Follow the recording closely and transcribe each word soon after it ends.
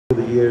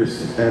the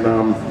years,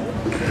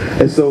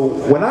 and so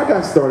when I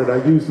got started,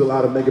 I used a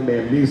lot of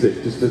Megaman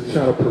music just to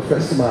try to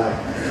profess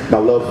my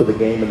love for the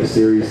game and the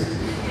series.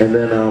 And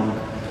then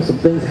some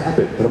things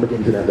happened, but I'm gonna get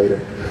into that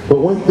later. But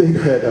one thing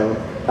that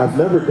I've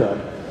never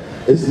done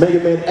is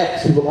Megaman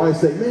X. People always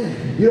say, "Man,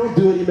 you don't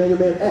do any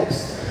Megaman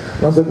X."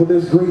 And I was like, "Well,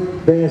 there's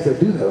great bands that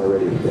do that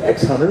already. The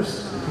X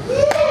Hunters.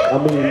 I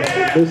mean,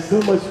 there's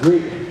so much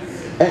great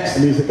X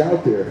music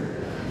out there."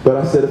 But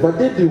I said, if I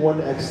did do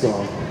one X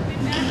song,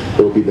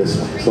 it would be this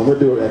one. So I'm gonna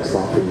do an X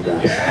song for you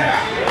guys.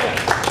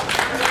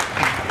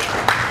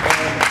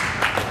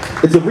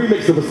 It's a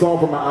remix of a song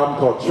from my album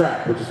called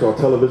Trap, which is called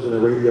Television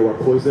and Radio Are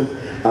Poison.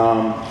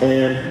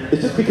 And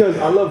it's just because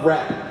I love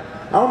rap.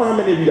 I don't know how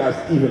many of you guys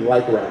even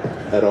like rap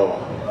at all,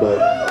 but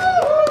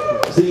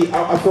see,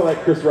 I feel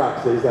like Chris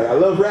Rock said, he's like, I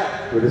love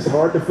rap, but it's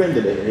hard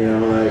defending it, you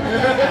know, like,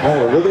 I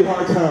have a really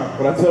hard time.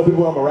 When I tell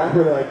people I'm a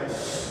rapper, they're like,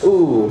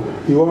 ooh,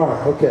 you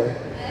are, okay.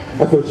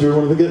 I thought you were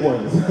one of the good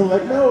ones. I'm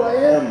like, no, I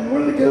am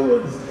one of the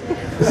good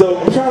ones. So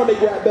I'm trying to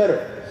make rap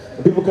better.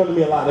 And people come to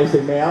me a lot, they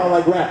say, man, I don't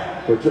like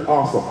rap, but you're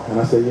awesome. And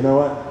I say, you know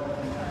what?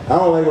 I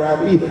don't like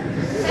rap either.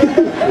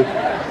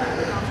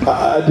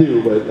 I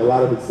do, but a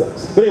lot of it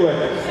sucks. But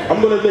anyway,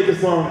 I'm gonna make a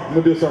song, I'm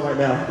gonna do a song right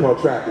now called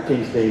Trap, the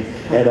King's Theme.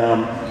 And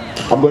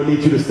I'm gonna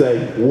need you to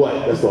say,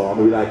 what? That's all. I'm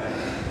gonna be like,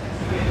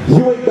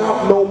 you ain't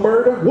bout no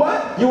murder.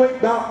 What? You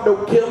ain't bout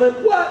no killing.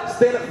 What?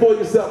 Stand up for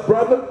yourself,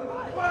 brother.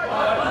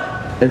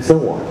 And so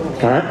on.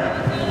 Alright?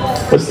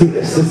 Let's do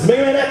this. This is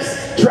MegaRan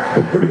X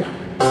Trap. Here we go.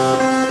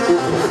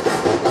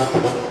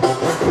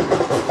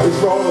 It's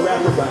for all the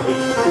rappers I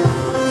hate.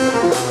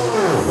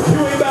 You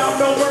ain't bout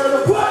no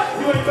murder. What?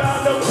 You ain't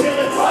bout no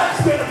killing. What?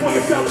 Stand up for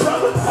yourself,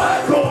 brother.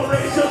 What? Go and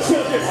raise your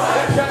children.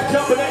 That trap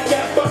jumping, that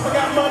gas bust. I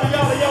got money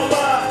all of your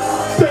mind.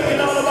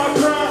 Staking all of my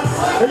crime.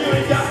 And you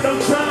ain't got no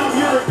time.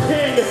 You're a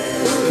king.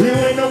 You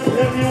ain't no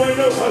pimp. You ain't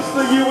no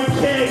hustler. You a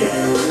king.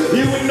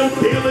 You ain't no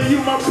dealer.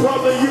 You my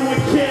brother. You a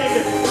king.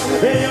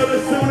 And yo, the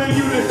sooner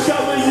you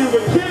discover you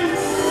a king,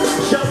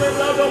 showing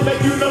love don't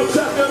make you no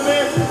sucker,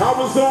 man. I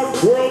was on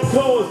world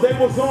tours, they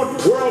was on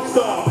World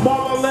Star.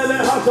 Mama let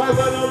that house like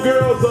where them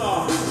girls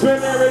are.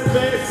 Spend their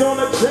advance on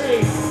a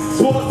chain,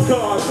 sports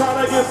cars,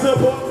 trying to get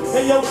support.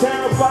 And your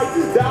town's like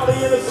Dolly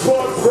in a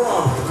sports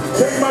bra.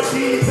 Take my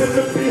keys and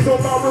the piece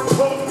on my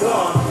report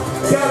card.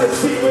 Gotta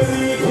see where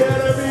the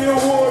Academy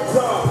Awards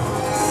are.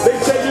 They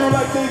say you're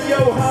like the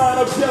Johan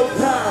of your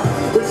time,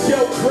 but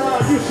your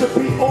crime you should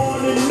be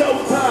on in no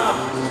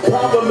time.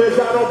 Problem is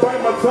I don't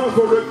bite my tongue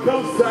for the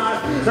ghost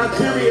side.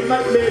 Nigerian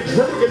nightmare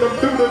drinking them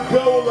through the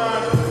goal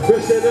line.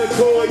 This is the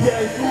goal,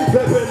 yeah,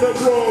 flipping the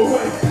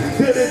Broadway.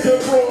 Did it the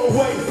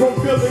Broadway, from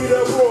Philly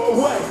to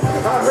Broadway.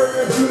 I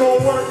heard if you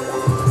don't work,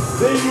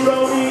 then you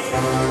don't eat.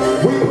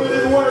 We put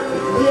in work,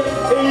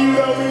 yeah, and you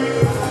don't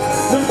eat.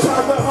 Them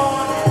times are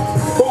hard,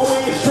 but we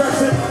ain't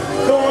stressing.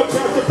 Go and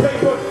count your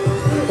paper,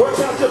 work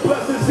out your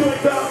blessings. You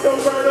ain't bout no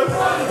murder,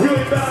 you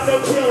ain't bout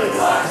no killing.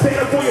 Stand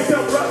up for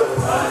yourself, brother.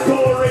 Go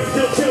and raise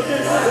your children.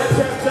 That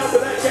trap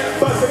jumping, that gas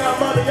busting, got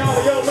money all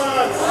of your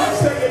mind.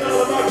 Staking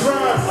all of my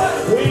crime.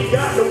 We ain't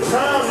got no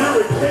time,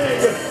 you're a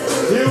king.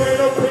 You ain't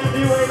no pimp,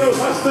 you ain't no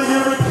hustler,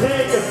 you're a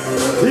king.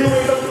 You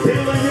ain't no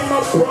dealer, you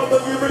my brother,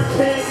 you're a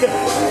king.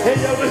 And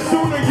yo, the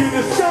sooner you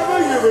discover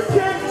you're a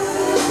king,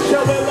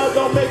 showing love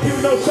don't make you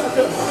no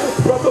sucker.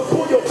 Brother,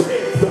 pull your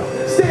pants up.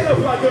 Stand up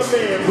like a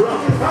man, bro.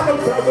 I know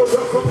times are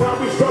rough, sometimes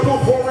we struggle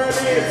for an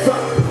answer.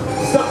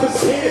 Stuff is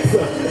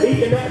cancer,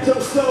 eating at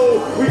your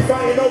soul. We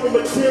fighting over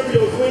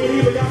materials, we ain't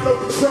even got no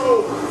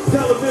control.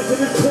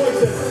 Television is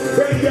poison,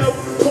 radio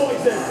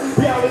poison.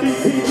 Reality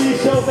TV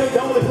shows ain't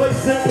the only place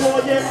to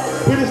employ it.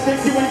 We just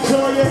think you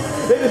enjoy it,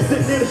 they just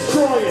sit there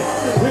destroying.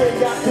 We ain't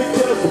got to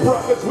get us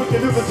brothers, we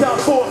can do the job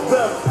for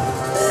them.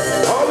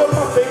 All of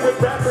my favorite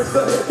rappers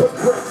are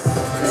hypocrites,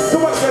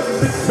 so I guess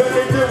it's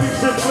expected that we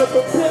should flip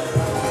a pip.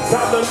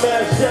 Time to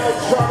mash out,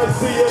 trying to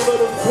see a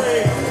little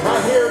pain. I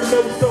hear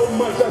no so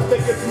much, I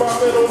think it's my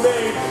middle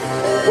name.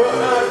 Well,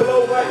 I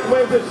blow like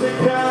winds in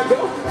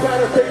Chicago.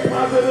 Gotta stay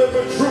positive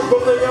and truthful,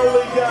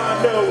 only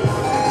God knows.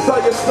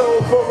 Sell your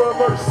soul for a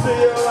mercy,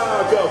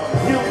 I'll go.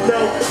 You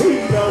know,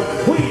 he know,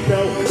 we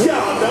know,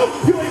 y'all know.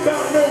 You ain't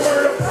bout no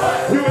murder,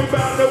 you ain't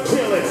bout no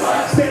killing.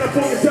 Stand up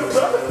for yourself.